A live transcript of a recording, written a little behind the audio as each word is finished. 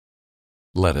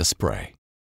Let us pray.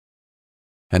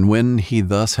 And when he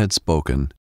thus had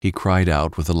spoken, he cried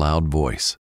out with a loud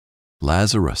voice,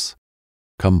 Lazarus,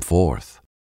 come forth.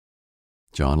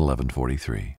 John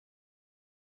 11:43.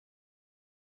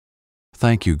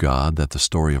 Thank you, God, that the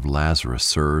story of Lazarus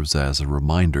serves as a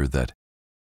reminder that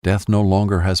death no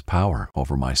longer has power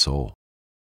over my soul.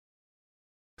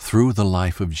 Through the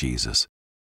life of Jesus,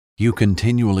 you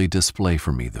continually display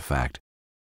for me the fact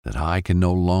that I can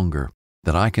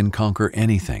conquer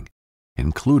anything,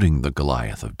 including the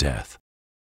Goliath of death.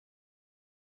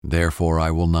 Therefore,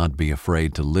 I will not be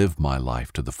afraid to live my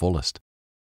life to the fullest,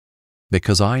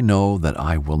 because I know that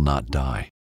I will not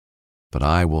die, but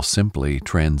I will simply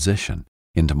transition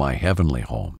into my heavenly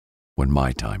home when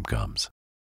my time comes.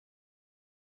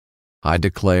 I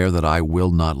declare that I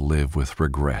will not live with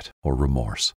regret or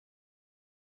remorse,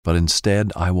 but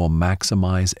instead I will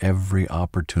maximize every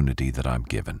opportunity that I'm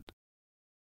given.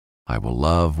 I will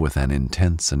love with an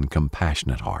intense and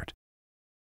compassionate heart,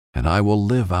 and I will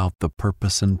live out the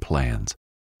purpose and plans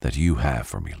that you have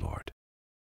for me, Lord.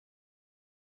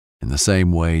 In the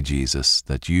same way, Jesus,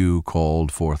 that you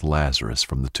called forth Lazarus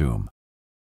from the tomb,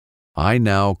 I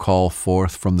now call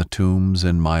forth from the tombs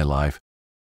in my life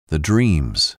the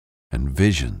dreams and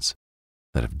visions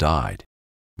that have died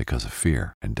because of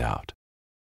fear and doubt.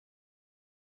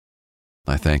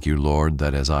 I thank you, Lord,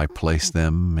 that as I place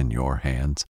them in your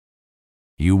hands,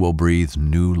 you will breathe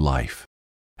new life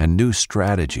and new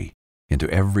strategy into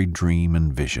every dream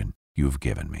and vision you've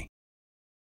given me.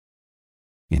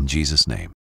 In Jesus'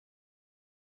 name,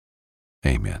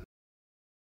 amen.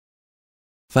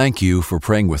 Thank you for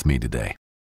praying with me today.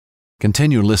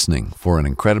 Continue listening for an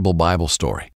incredible Bible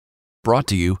story brought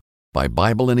to you by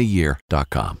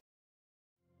BibleInAYear.com.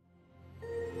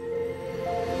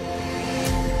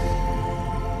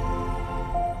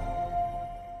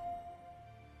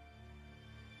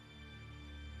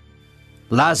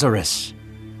 Lazarus.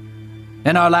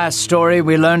 In our last story,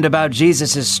 we learned about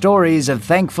Jesus' stories of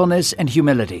thankfulness and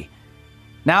humility.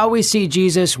 Now we see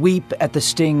Jesus weep at the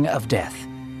sting of death.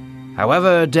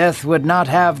 However, death would not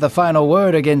have the final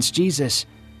word against Jesus.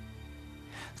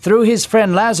 Through his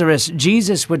friend Lazarus,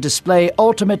 Jesus would display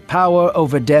ultimate power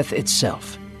over death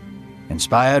itself,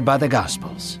 inspired by the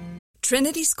Gospels.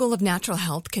 Trinity School of Natural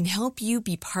Health can help you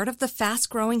be part of the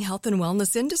fast-growing health and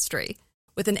wellness industry.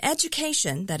 With an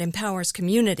education that empowers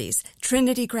communities,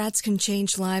 Trinity grads can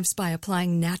change lives by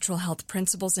applying natural health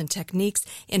principles and techniques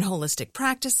in holistic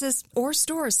practices or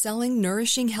stores selling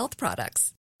nourishing health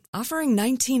products. Offering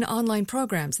 19 online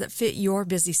programs that fit your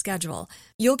busy schedule,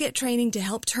 you'll get training to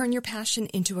help turn your passion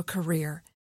into a career.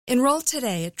 Enroll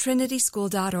today at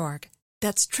trinityschool.org.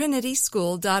 That's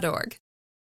trinityschool.org.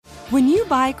 When you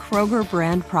buy Kroger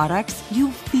brand products,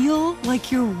 you feel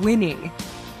like you're winning.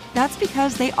 That's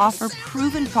because they offer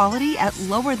proven quality at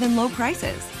lower than low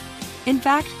prices. In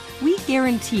fact, we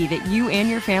guarantee that you and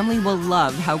your family will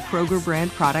love how Kroger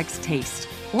brand products taste,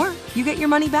 or you get your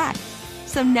money back.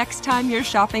 So next time you're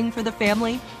shopping for the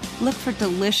family, look for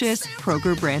delicious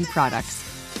Kroger brand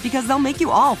products, because they'll make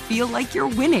you all feel like you're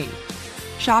winning.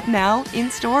 Shop now,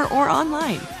 in-store, or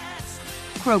online.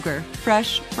 Kroger,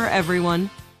 fresh for everyone.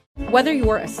 Whether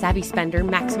you're a savvy spender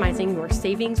maximizing your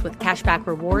savings with cashback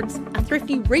rewards, a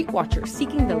thrifty rate watcher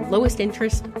seeking the lowest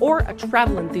interest, or a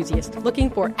travel enthusiast looking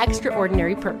for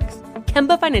extraordinary perks,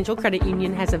 Kemba Financial Credit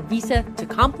Union has a visa to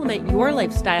complement your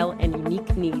lifestyle and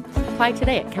unique needs. Apply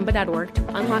today at Kemba.org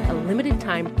to unlock a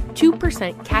limited-time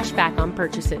 2% cash back on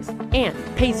purchases and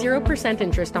pay 0%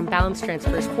 interest on balance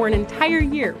transfers for an entire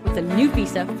year with a new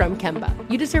visa from Kemba.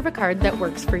 You deserve a card that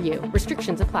works for you.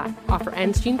 Restrictions apply. Offer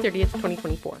ends June 30th,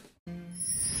 2024.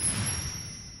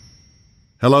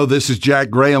 Hello, this is Jack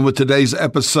Graham with today's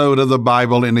episode of the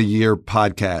Bible in a Year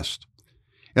podcast.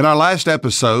 In our last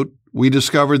episode, we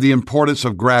discovered the importance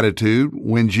of gratitude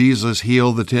when Jesus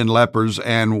healed the 10 lepers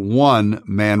and one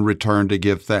man returned to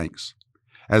give thanks.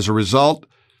 As a result,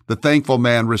 the thankful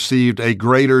man received a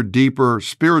greater, deeper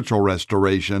spiritual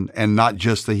restoration and not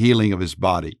just the healing of his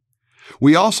body.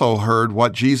 We also heard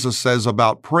what Jesus says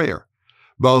about prayer,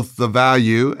 both the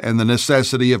value and the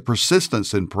necessity of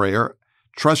persistence in prayer,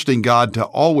 trusting God to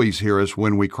always hear us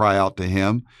when we cry out to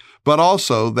Him, but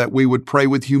also that we would pray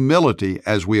with humility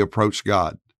as we approach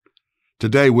God.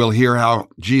 Today we'll hear how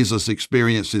Jesus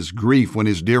experiences grief when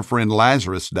his dear friend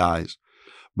Lazarus dies.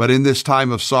 But in this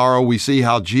time of sorrow, we see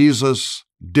how Jesus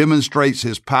demonstrates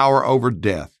his power over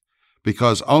death,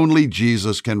 because only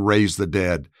Jesus can raise the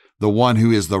dead, the one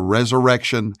who is the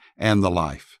resurrection and the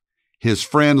life. His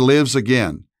friend lives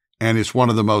again, and it's one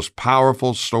of the most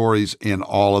powerful stories in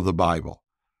all of the Bible.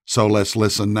 So let's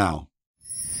listen now.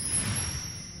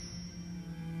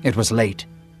 It was late.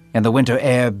 and the winter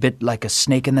air bit like a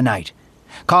snake in the night.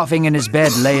 Coughing in his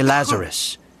bed lay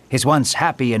Lazarus. His once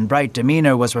happy and bright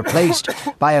demeanor was replaced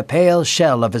by a pale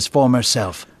shell of his former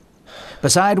self.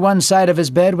 Beside one side of his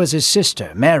bed was his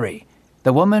sister, Mary,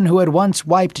 the woman who had once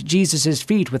wiped Jesus'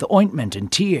 feet with ointment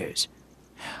and tears.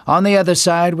 On the other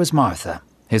side was Martha,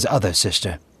 his other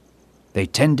sister. They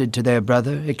tended to their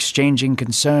brother, exchanging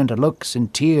concerned looks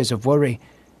and tears of worry.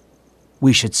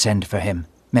 "We should send for him,"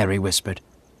 Mary whispered.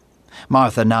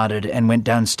 Martha nodded and went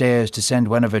downstairs to send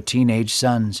one of her teenage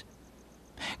sons.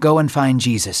 "Go and find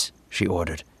Jesus," she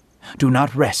ordered. "Do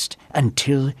not rest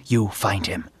until you find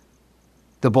him."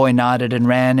 The boy nodded and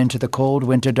ran into the cold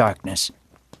winter darkness.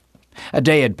 A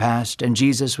day had passed, and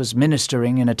Jesus was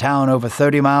ministering in a town over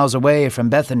 30 miles away from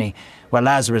Bethany, where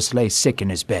Lazarus lay sick in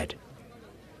his bed.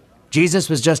 Jesus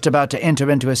was just about to enter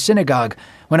into a synagogue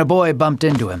when a boy bumped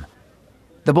into him.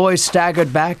 The boy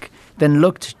staggered back, then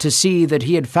looked to see that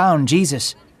he had found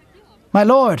Jesus. "My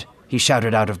Lord," he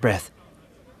shouted out of breath.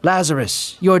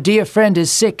 "Lazarus, your dear friend is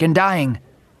sick and dying."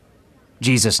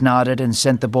 Jesus nodded and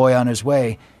sent the boy on his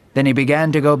way. Then he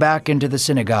began to go back into the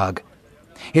synagogue.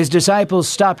 His disciples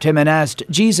stopped him and asked,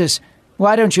 "Jesus,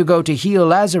 why don't you go to heal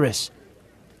Lazarus?"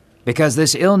 "Because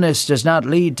this illness does not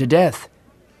lead to death.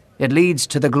 It leads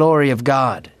to the glory of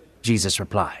God," Jesus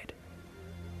replied.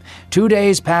 2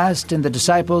 days passed, and the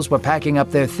disciples were packing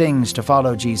up their things to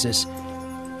follow Jesus.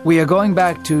 "We are going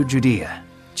back to Judea,"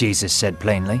 Jesus said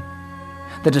plainly.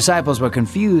 The disciples were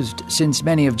confused, since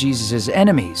many of Jesus'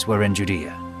 enemies were in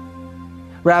Judea.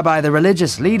 "Rabbi, the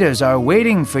religious leaders are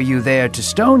waiting for you there to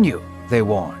stone you," they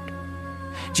warned.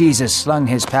 Jesus slung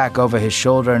his pack over his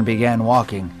shoulder and began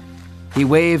walking. He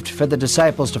waved for the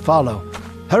disciples to follow.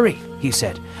 "Hurry," he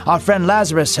said. "Our friend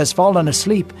Lazarus has fallen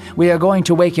asleep. We are going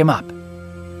to wake him up."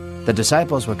 The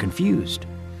disciples were confused.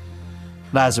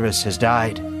 "Lazarus has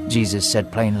died," Jesus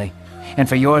said plainly. "And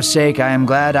for your sake I am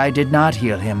glad I did not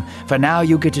heal him, for now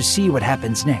you get to see what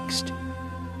happens next."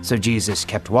 So Jesus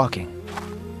kept walking.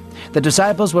 The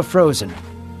disciples were frozen.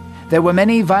 There were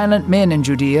many violent men in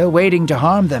Judea waiting to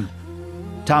harm them.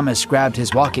 Thomas grabbed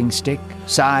his walking stick,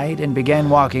 sighed, and began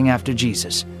walking after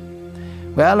Jesus.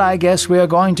 "Well, I guess we are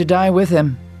going to die with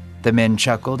him." The men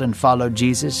chuckled and followed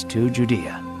Jesus to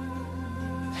Judea.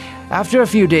 After a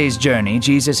few days' journey,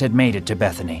 Jesus had made it to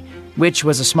Bethany, which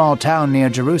was a small town near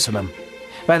Jerusalem.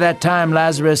 By that time,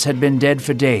 Lazarus had been dead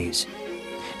for days.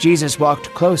 Jesus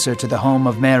walked closer to the home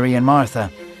of Mary and Martha.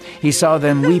 He saw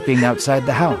them weeping outside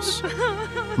the house.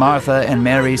 Martha and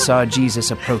Mary saw Jesus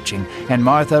approaching, and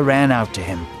Martha ran out to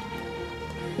him.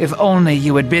 "If only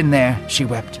you had been there," she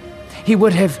wept. "He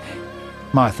would have—"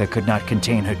 Martha could not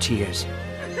contain her tears.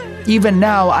 "Even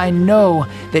now I know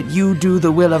that you do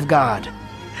the will of God,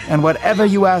 and whatever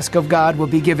you ask of God will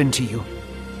be given to you."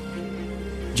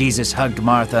 Jesus hugged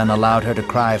Martha and allowed her to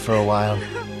cry for a while.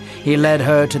 He led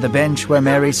her to the bench where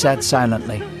Mary sat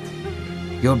silently.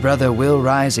 "Your brother will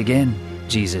rise again,"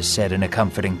 Jesus said in a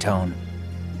comforting tone.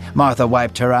 Martha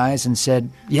wiped her eyes and said,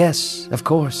 "Yes, of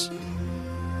course.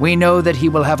 We know that he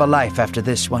will have a life after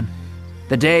this one.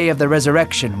 The day of the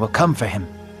resurrection will come for him."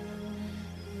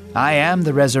 "I am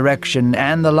the resurrection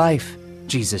and the life,"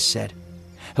 Jesus said.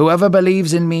 "Whoever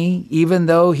believes in me, even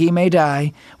though he may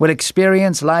die, will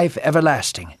experience life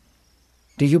everlasting."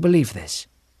 "Do you believe this?"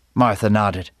 Martha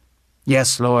nodded.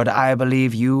 "Yes, Lord, I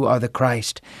believe you are the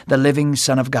Christ, the living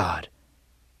Son of God."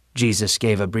 Jesus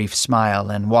gave a brief smile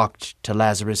and walked to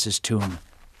Lazarus' tomb.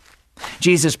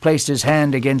 Jesus placed his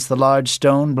hand against the large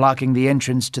stone blocking the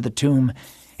entrance to the tomb.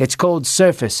 Its cold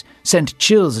surface sent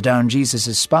chills down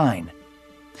Jesus' spine.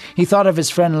 He thought of his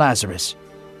friend Lazarus.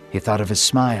 He thought of his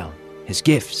smile, his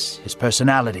gifts, his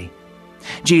personality.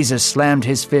 Jesus slammed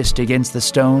his fist against the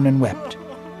stone and wept.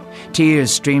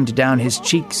 Tears streamed down his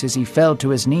cheeks as he fell to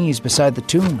his knees beside the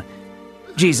tomb.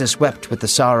 Jesus wept with the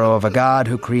sorrow of a God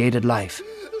who created life.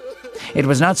 It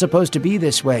was not supposed to be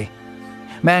this way.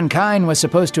 Mankind was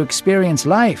supposed to experience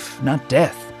life, not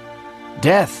death.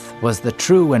 Death was the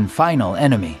true and final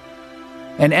enemy,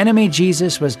 an enemy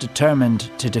Jesus was determined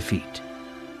to defeat.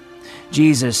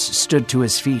 Jesus stood to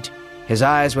his feet. His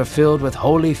eyes were filled with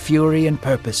holy fury and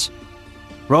purpose.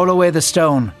 "Roll away the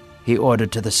stone," he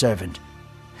ordered to the servant.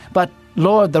 "But,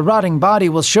 Lord, the rotting body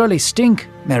will surely stink,"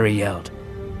 Mary yelled.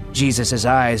 Jesus'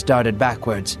 eyes darted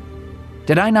backwards.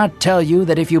 "Did I not tell you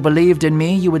that if you believed in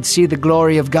me, you would see the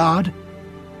glory of God?"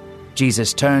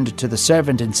 Jesus turned to the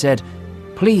servant and said,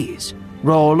 "Please,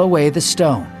 roll away the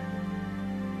stone."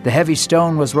 The heavy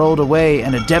stone was rolled away,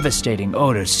 and a devastating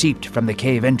odor seeped from the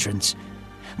cave entrance.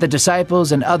 The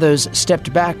disciples and others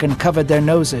stepped back and covered their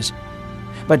noses.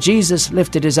 But Jesus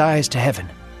lifted his eyes to heaven.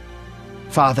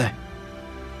 "Father,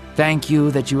 thank you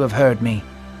that you have heard me.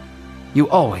 You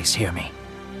always hear me."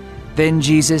 Then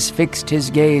Jesus fixed his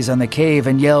gaze on the cave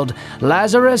and yelled,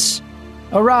 "Lazarus,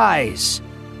 arise!"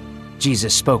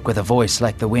 Jesus spoke with a voice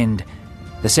like the wind.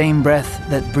 The same breath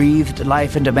that breathed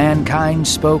life into mankind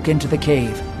spoke into the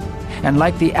cave. And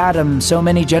like the Adam so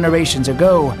many generations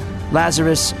ago,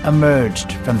 Lazarus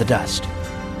emerged from the dust.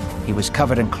 He was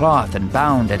covered in cloth and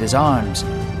bound at his arms.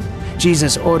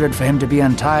 Jesus ordered for him to be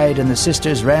untied, and the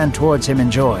sisters ran towards him in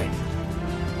joy.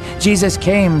 Jesus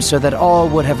came so that all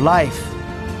would have life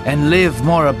and live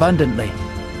more abundantly.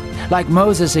 Like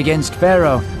Moses against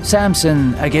Pharaoh,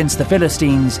 Samson against the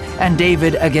Philistines, and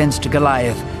David against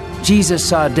Goliath, Jesus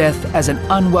saw death as an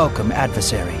unwelcome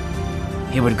adversary.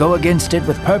 He would go against it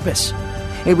with purpose.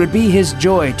 It would be his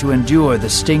joy to endure the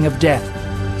sting of death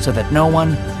so that no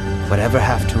one would ever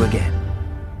have to again.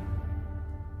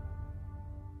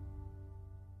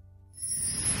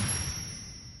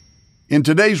 In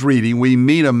today's reading, we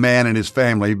meet a man and his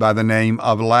family by the name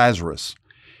of Lazarus.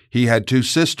 He had two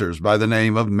sisters by the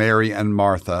name of Mary and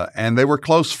Martha, and they were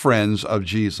close friends of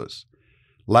Jesus.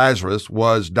 Lazarus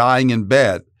was dying in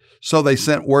bed, so they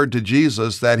sent word to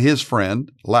Jesus that his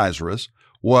friend, Lazarus,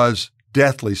 was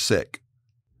deathly sick.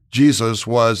 Jesus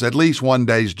was at least one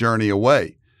day's journey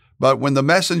away, but when the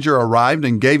messenger arrived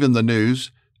and gave him the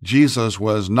news, Jesus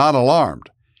was not alarmed.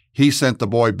 He sent the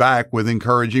boy back with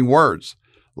encouraging words.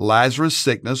 Lazarus'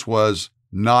 sickness was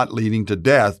not leading to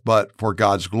death, but for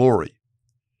God's glory.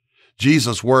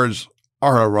 Jesus' words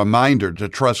are a reminder to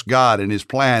trust God in His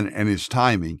plan and His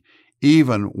timing,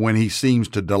 even when He seems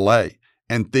to delay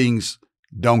and things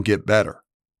don't get better.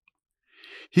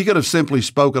 He could have simply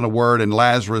spoken a word and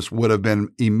Lazarus would have been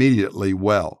immediately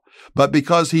well. But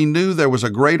because He knew there was a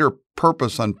greater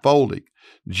purpose unfolding,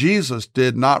 Jesus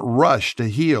did not rush to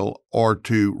heal or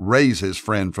to raise his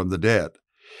friend from the dead.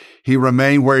 He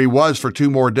remained where he was for 2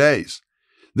 more days.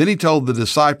 Then he told the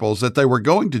disciples that they were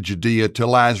going to Judea to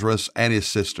Lazarus and his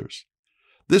sisters.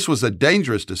 This was a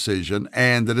dangerous decision,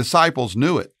 and the disciples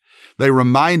knew it. They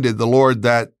reminded the Lord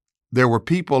that there were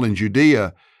people in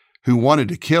Judea who wanted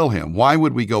to kill him. Why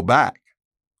would we go back?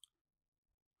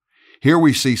 Here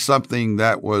we see something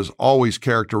that was always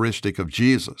characteristic of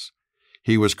Jesus.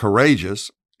 He was courageous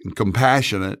and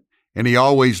compassionate, and he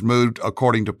always moved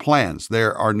according to plans.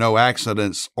 There are no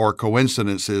accidents or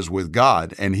coincidences with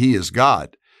God, and he is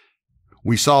God.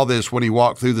 We saw this when he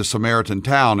walked through the Samaritan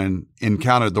town and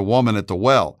encountered the woman at the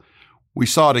well. We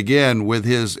saw it again with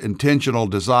his intentional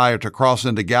desire to cross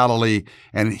into Galilee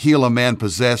and heal a man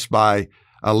possessed by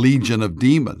a legion of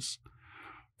demons.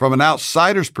 From an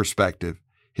outsider's perspective,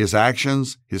 his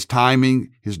actions, his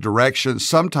timing, his direction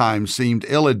sometimes seemed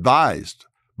ill-advised,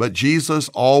 but Jesus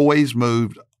always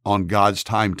moved on God's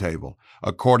timetable,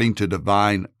 according to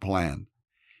divine plan.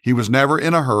 He was never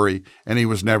in a hurry, and he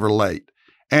was never late,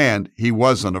 and he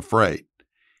wasn't afraid.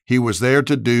 He was there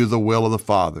to do the will of the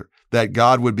Father, that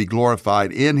God would be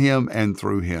glorified in him and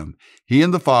through him. He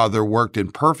and the Father worked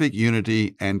in perfect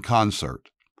unity and concert.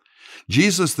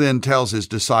 Jesus then tells his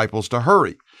disciples to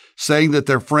hurry, saying that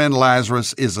their friend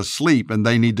Lazarus is asleep and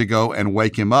they need to go and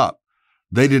wake him up.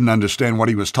 They didn't understand what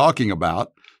he was talking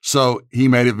about, so he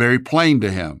made it very plain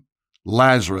to him.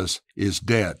 Lazarus is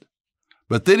dead.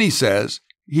 But then he says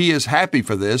he is happy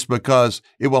for this because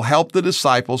it will help the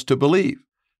disciples to believe.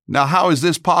 Now, how is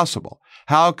this possible?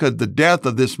 How could the death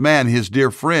of this man, his dear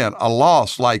friend, a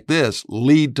loss like this,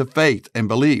 lead to faith and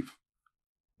belief?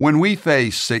 When we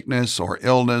face sickness or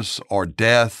illness or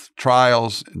death,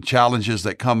 trials and challenges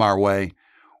that come our way,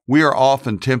 we are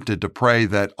often tempted to pray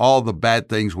that all the bad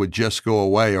things would just go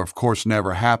away or, of course,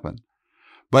 never happen.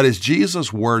 But as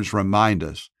Jesus' words remind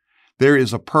us, there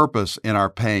is a purpose in our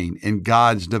pain in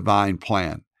God's divine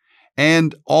plan.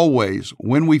 And always,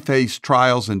 when we face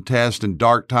trials and tests and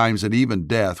dark times and even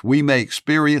death, we may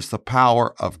experience the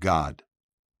power of God.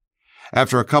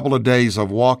 After a couple of days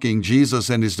of walking, Jesus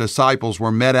and his disciples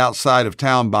were met outside of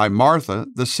town by Martha,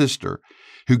 the sister,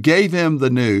 who gave him the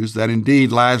news that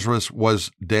indeed Lazarus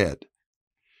was dead.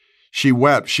 She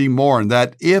wept, she mourned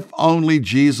that if only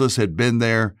Jesus had been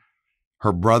there,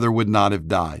 her brother would not have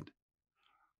died.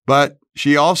 But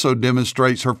she also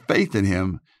demonstrates her faith in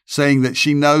him, saying that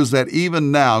she knows that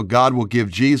even now God will give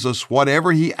Jesus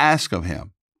whatever he asks of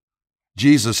him.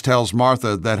 Jesus tells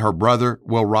Martha that her brother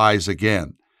will rise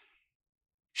again.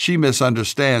 She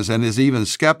misunderstands and is even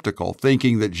skeptical,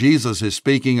 thinking that Jesus is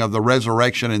speaking of the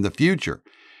resurrection in the future.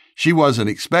 She wasn't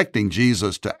expecting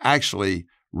Jesus to actually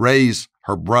raise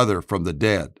her brother from the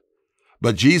dead.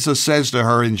 But Jesus says to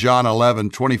her in John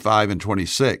 11:25 and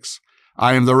 26,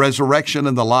 I am the resurrection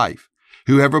and the life.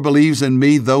 Whoever believes in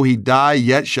me, though he die,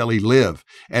 yet shall he live.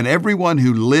 And everyone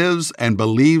who lives and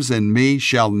believes in me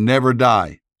shall never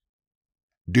die.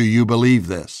 Do you believe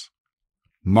this?"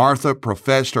 Martha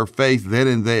professed her faith then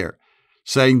and there,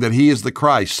 saying that he is the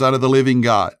Christ, Son of the living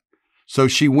God. So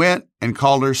she went and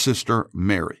called her sister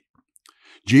Mary.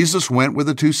 Jesus went with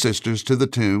the two sisters to the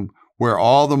tomb where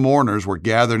all the mourners were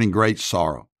gathered in great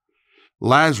sorrow.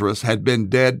 Lazarus had been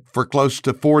dead for close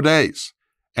to 4 days,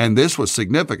 and this was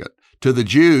significant. To the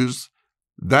Jews,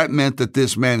 that meant that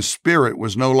this man's spirit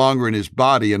was no longer in his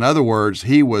body. In other words,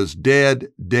 he was dead,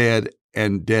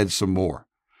 and dead some more.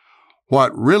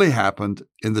 What really happened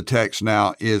in the text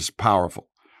now is powerful.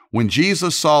 When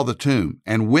Jesus saw the tomb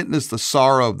and witnessed the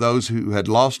sorrow of those who had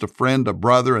lost a friend, a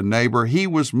brother, a neighbor, he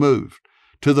was moved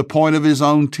to the point of his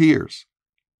own tears.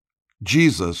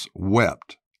 Jesus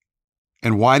wept.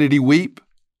 And why did he weep?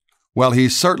 Well, he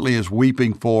certainly is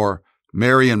weeping for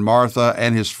Mary and Martha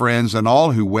and his friends and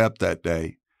all who wept that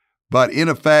day. But in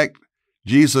effect,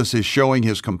 Jesus is showing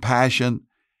his compassion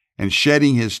and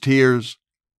shedding his tears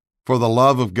for the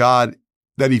love of God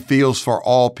that he feels for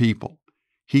all people.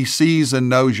 He sees and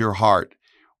knows your heart.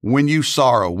 When you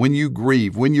sorrow, when you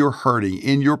grieve, when you're hurting,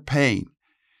 in your pain,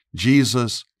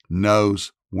 Jesus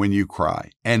knows when you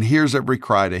cry and hears every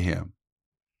cry to him.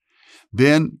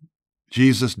 Then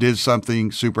Jesus did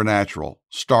something supernatural,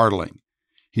 startling.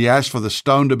 He asked for the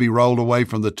stone to be rolled away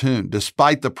from the tomb,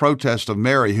 despite the protest of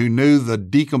Mary, who knew the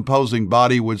decomposing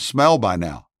body would smell by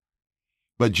now.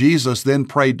 But Jesus then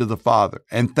prayed to the Father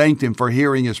and thanked him for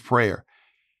hearing his prayer.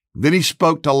 Then he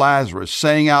spoke to Lazarus,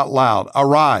 saying out loud,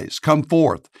 "Arise, come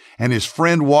forth." And his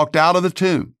friend walked out of the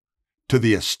tomb, to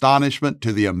the astonishment,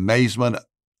 to the amazement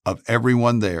of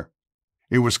everyone there.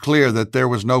 It was clear that there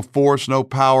was no force, no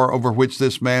power over which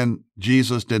this man,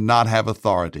 Jesus, did not have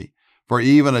authority. For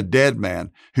even a dead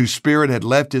man whose spirit had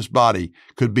left his body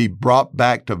could be brought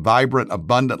back to vibrant,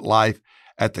 abundant life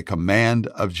at the command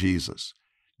of Jesus.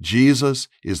 Jesus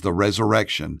is the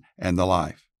resurrection and the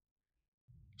life.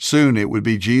 Soon it would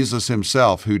be Jesus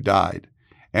himself who died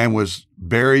and was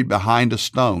buried behind a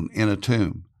stone in a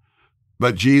tomb.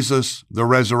 But Jesus, the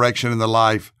resurrection and the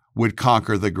life, would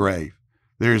conquer the grave.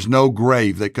 There is no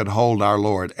grave that could hold our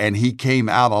Lord, and he came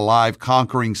out alive,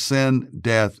 conquering sin,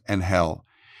 death, and hell,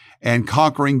 and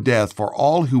conquering death for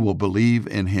all who will believe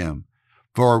in him.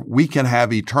 For we can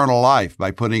have eternal life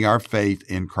by putting our faith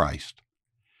in Christ.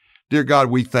 Dear God,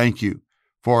 we thank you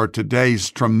for today's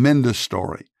tremendous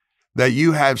story, that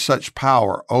you have such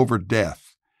power over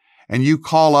death, and you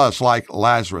call us like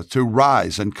Lazarus to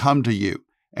rise and come to you,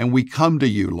 and we come to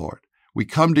you, Lord. We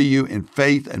come to you in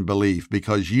faith and belief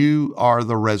because you are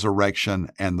the resurrection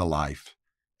and the life.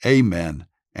 Amen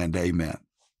and amen.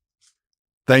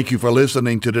 Thank you for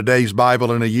listening to today's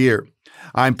Bible in a Year.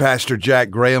 I'm Pastor Jack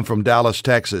Graham from Dallas,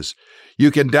 Texas.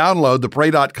 You can download the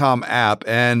Pray.com app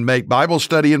and make Bible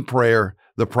study and prayer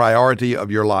the priority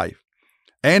of your life.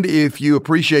 And if you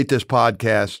appreciate this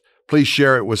podcast, please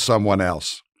share it with someone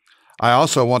else. I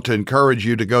also want to encourage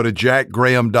you to go to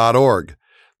jackgraham.org.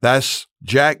 That's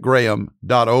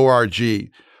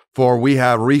jackgraham.org, for we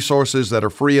have resources that are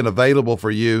free and available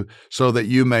for you so that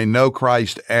you may know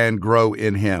Christ and grow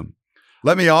in him.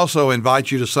 Let me also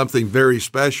invite you to something very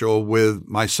special with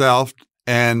myself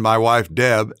and my wife,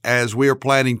 Deb, as we are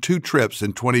planning 2 trips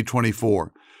in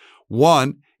 2024.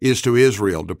 One is to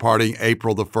Israel, departing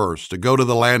April the 1st, to go to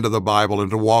the land of the Bible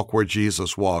and to walk where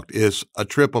Jesus walked. It's a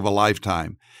trip of a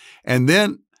lifetime. And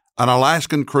then an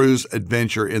Alaskan cruise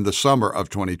adventure in the summer of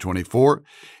 2024,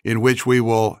 in which we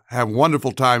will have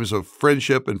wonderful times of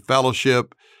friendship and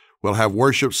fellowship. We'll have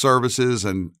worship services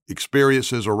and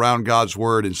experiences around God's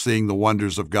Word and seeing the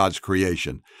wonders of God's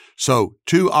creation. So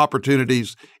 2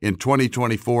 opportunities in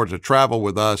 2024 to travel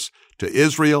with us to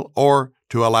Israel or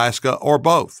to Alaska or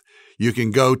both. You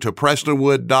can go to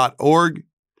prestonwood.org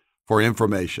for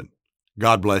information.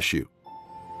 God bless you.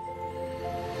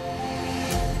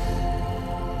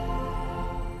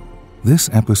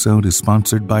 This episode is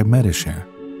sponsored by Medishare,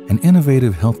 an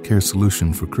innovative healthcare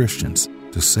solution for Christians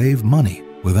to save money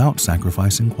without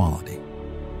sacrificing quality.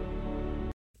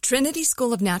 Trinity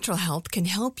School of Natural Health can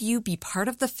help you be part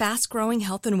of the fast-growing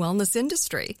health and wellness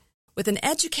industry. With an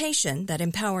education that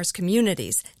empowers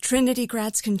communities, Trinity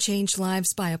grads can change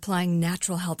lives by applying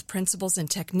natural health principles and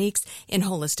techniques in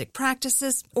holistic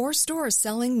practices or stores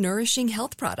selling nourishing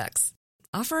health products.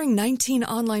 Offering 19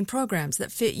 online programs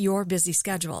that fit your busy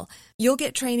schedule, you'll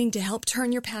get training to help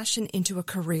turn your passion into a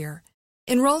career.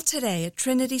 Enroll today at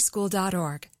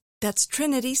trinityschool.org. That's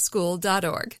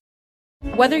trinityschool.org.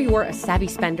 Whether you're a savvy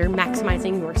spender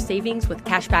maximizing your savings with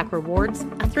cashback rewards,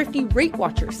 a thrifty rate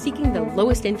watcher seeking the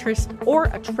lowest interest, or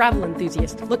a travel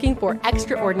enthusiast looking for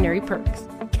extraordinary perks,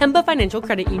 Kemba Financial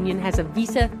Credit Union has a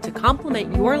visa to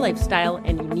complement your lifestyle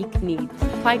and unique needs.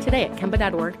 Apply today at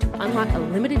Kemba.org to unlock a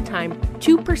limited-time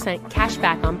 2% cash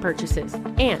back on purchases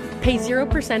and pay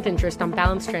 0% interest on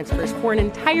balance transfers for an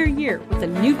entire year with a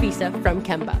new visa from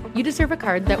Kemba. You deserve a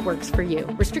card that works for you.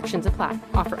 Restrictions apply.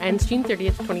 Offer ends June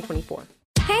 30th, 2024.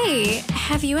 Hey,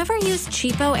 have you ever used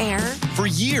Cheapo Air? For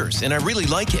years, and I really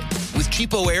like it. With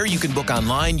Cheapo Air, you can book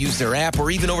online, use their app, or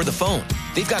even over the phone.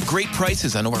 They've got great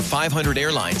prices on over 500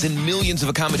 airlines and millions of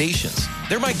accommodations.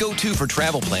 They're my go-to for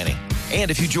travel planning.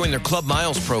 And if you join their Club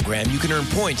Miles program, you can earn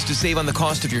points to save on the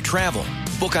cost of your travel.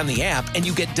 Book on the app, and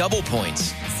you get double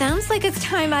points. Sounds like it's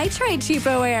time I tried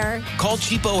Cheapo Air. Call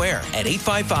Cheapo Air at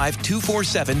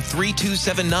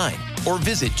 855-247-3279 or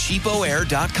visit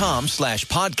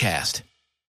cheapoair.com/podcast.